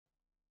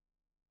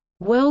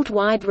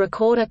Worldwide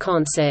Recorder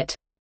Concert,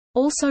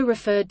 also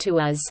referred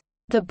to as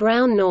The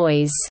Brown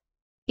Noise,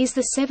 is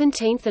the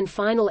 17th and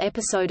final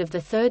episode of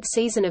the third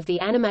season of the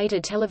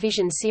animated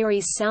television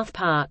series South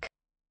Park.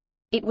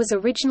 It was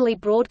originally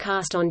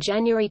broadcast on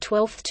January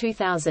 12,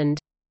 2000.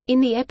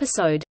 In the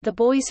episode, the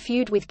boys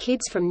feud with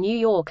kids from New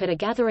York at a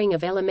gathering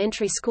of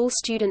elementary school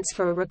students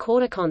for a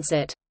recorder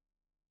concert.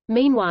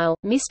 Meanwhile,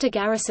 Mr.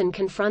 Garrison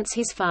confronts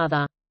his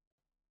father.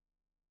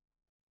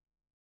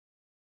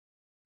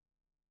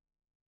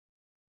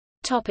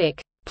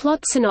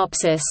 Plot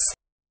synopsis.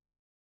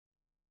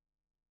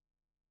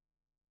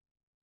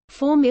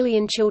 4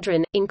 million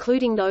children,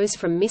 including those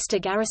from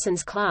Mr.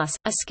 Garrison's class,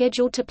 are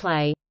scheduled to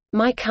play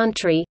My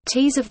Country,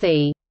 Tears of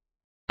Thee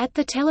at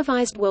the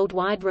televised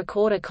Worldwide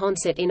Recorder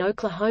Concert in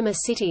Oklahoma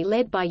City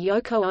led by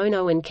Yoko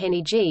Ono and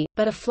Kenny G,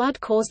 but a flood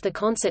caused the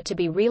concert to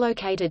be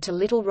relocated to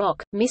Little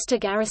Rock, Mr.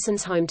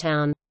 Garrison's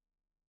hometown.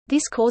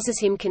 This causes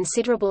him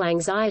considerable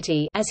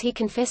anxiety as he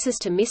confesses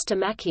to Mr.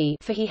 Mackey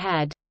for he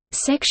had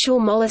sexual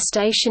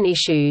molestation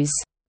issues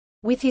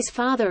with his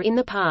father in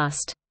the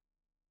past.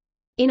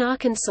 In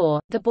Arkansas,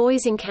 the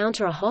boys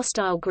encounter a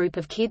hostile group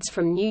of kids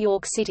from New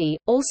York City,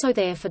 also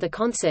there for the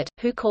concert,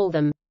 who call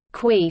them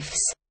queefs.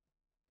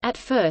 At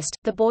first,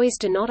 the boys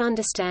do not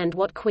understand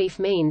what queef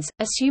means.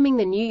 Assuming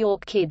the New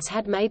York kids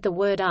had made the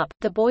word up,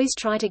 the boys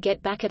try to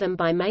get back at them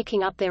by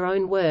making up their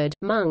own word,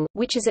 mung,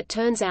 which as it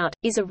turns out,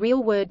 is a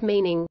real word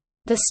meaning,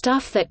 the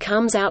stuff that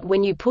comes out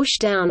when you push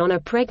down on a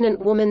pregnant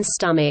woman's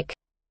stomach.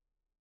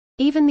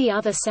 Even the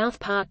other South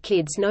Park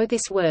kids know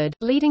this word,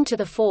 leading to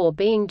the four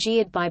being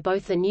jeered by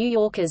both the New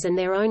Yorkers and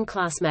their own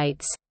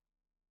classmates.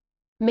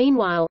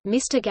 Meanwhile,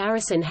 Mr.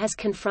 Garrison has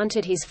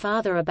confronted his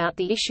father about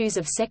the issues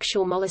of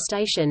sexual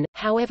molestation.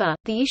 However,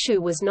 the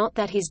issue was not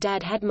that his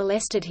dad had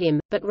molested him,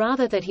 but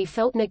rather that he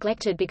felt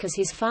neglected because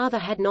his father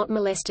had not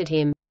molested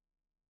him.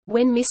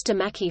 When Mr.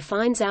 Mackey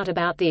finds out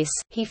about this,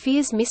 he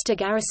fears Mr.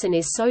 Garrison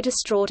is so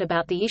distraught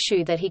about the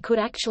issue that he could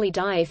actually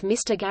die if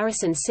Mr.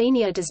 Garrison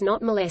Sr. does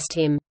not molest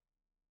him.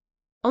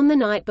 On the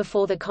night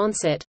before the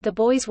concert, the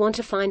boys want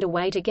to find a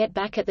way to get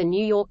back at the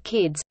New York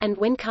kids, and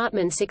when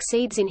Cartman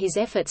succeeds in his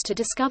efforts to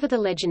discover the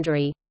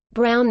legendary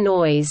brown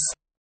noise,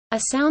 a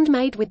sound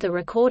made with the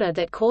recorder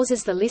that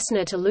causes the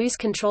listener to lose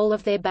control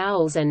of their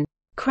bowels and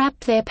crap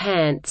their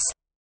pants,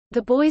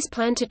 the boys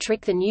plan to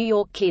trick the New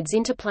York kids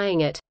into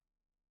playing it.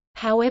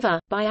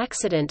 However, by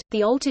accident,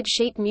 the altered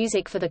sheet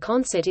music for the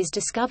concert is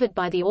discovered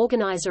by the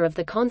organizer of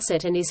the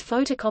concert and is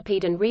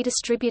photocopied and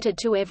redistributed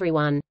to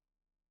everyone.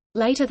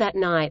 Later that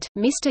night,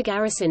 Mr.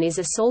 Garrison is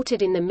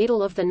assaulted in the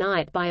middle of the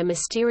night by a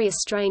mysterious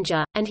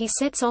stranger, and he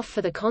sets off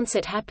for the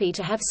concert happy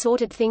to have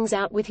sorted things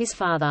out with his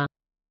father.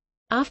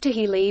 After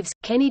he leaves,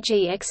 Kenny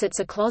G exits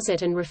a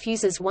closet and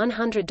refuses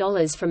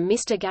 $100 from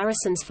Mr.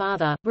 Garrison's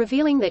father,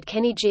 revealing that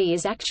Kenny G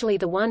is actually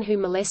the one who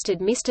molested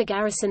Mr.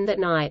 Garrison that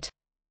night.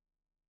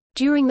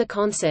 During the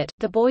concert,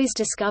 the boys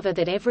discover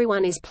that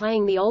everyone is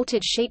playing the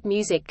altered sheet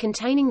music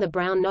containing the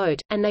brown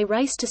note, and they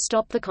race to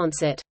stop the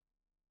concert.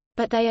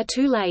 But they are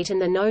too late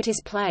and the note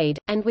is played,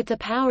 and with the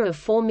power of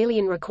 4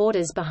 million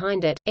recorders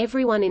behind it,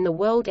 everyone in the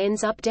world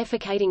ends up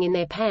defecating in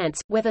their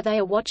pants, whether they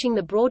are watching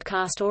the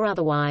broadcast or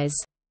otherwise.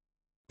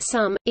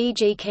 Some,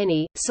 e.g.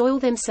 Kenny, soil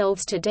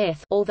themselves to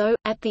death, although,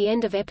 at the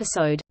end of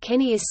episode,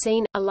 Kenny is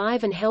seen,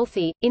 alive and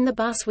healthy, in the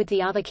bus with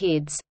the other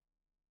kids.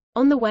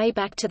 On the way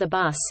back to the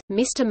bus,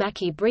 Mr.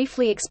 Mackey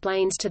briefly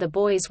explains to the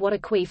boys what a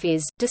queef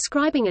is,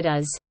 describing it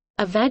as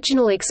a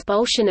vaginal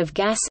expulsion of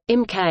gas,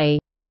 Mk.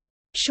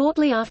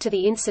 Shortly after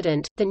the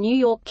incident, the New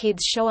York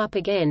kids show up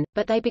again,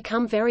 but they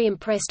become very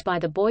impressed by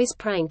the boys'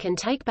 prank and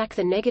take back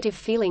the negative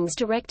feelings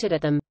directed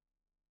at them.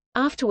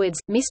 Afterwards,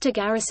 Mr.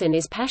 Garrison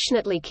is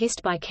passionately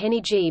kissed by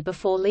Kenny G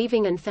before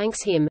leaving and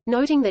thanks him,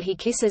 noting that he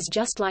kisses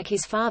just like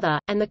his father,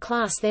 and the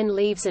class then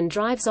leaves and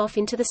drives off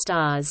into the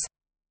stars.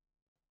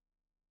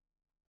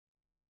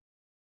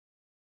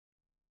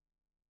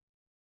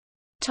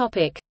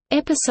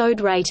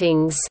 Episode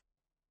ratings.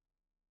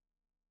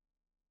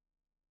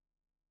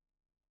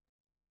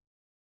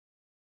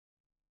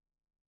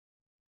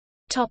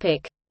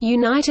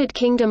 United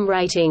Kingdom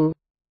rating.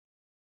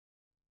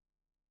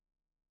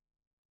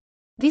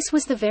 This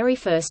was the very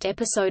first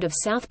episode of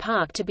South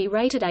Park to be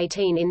rated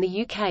 18 in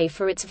the UK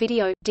for its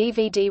video,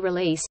 DVD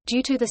release,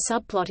 due to the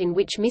subplot in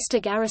which Mr.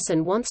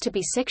 Garrison wants to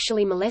be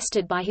sexually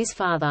molested by his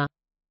father.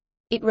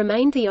 It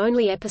remained the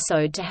only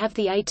episode to have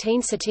the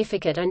 18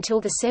 certificate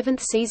until the 7th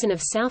season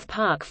of South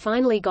Park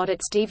finally got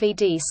its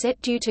DVD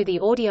set due to the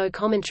audio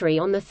commentary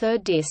on the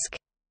third disc.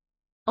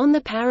 On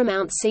the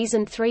Paramount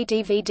Season 3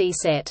 DVD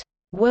set,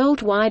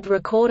 Worldwide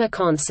Recorder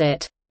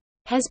Concert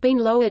has been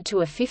lowered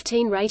to a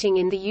 15 rating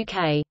in the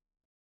UK.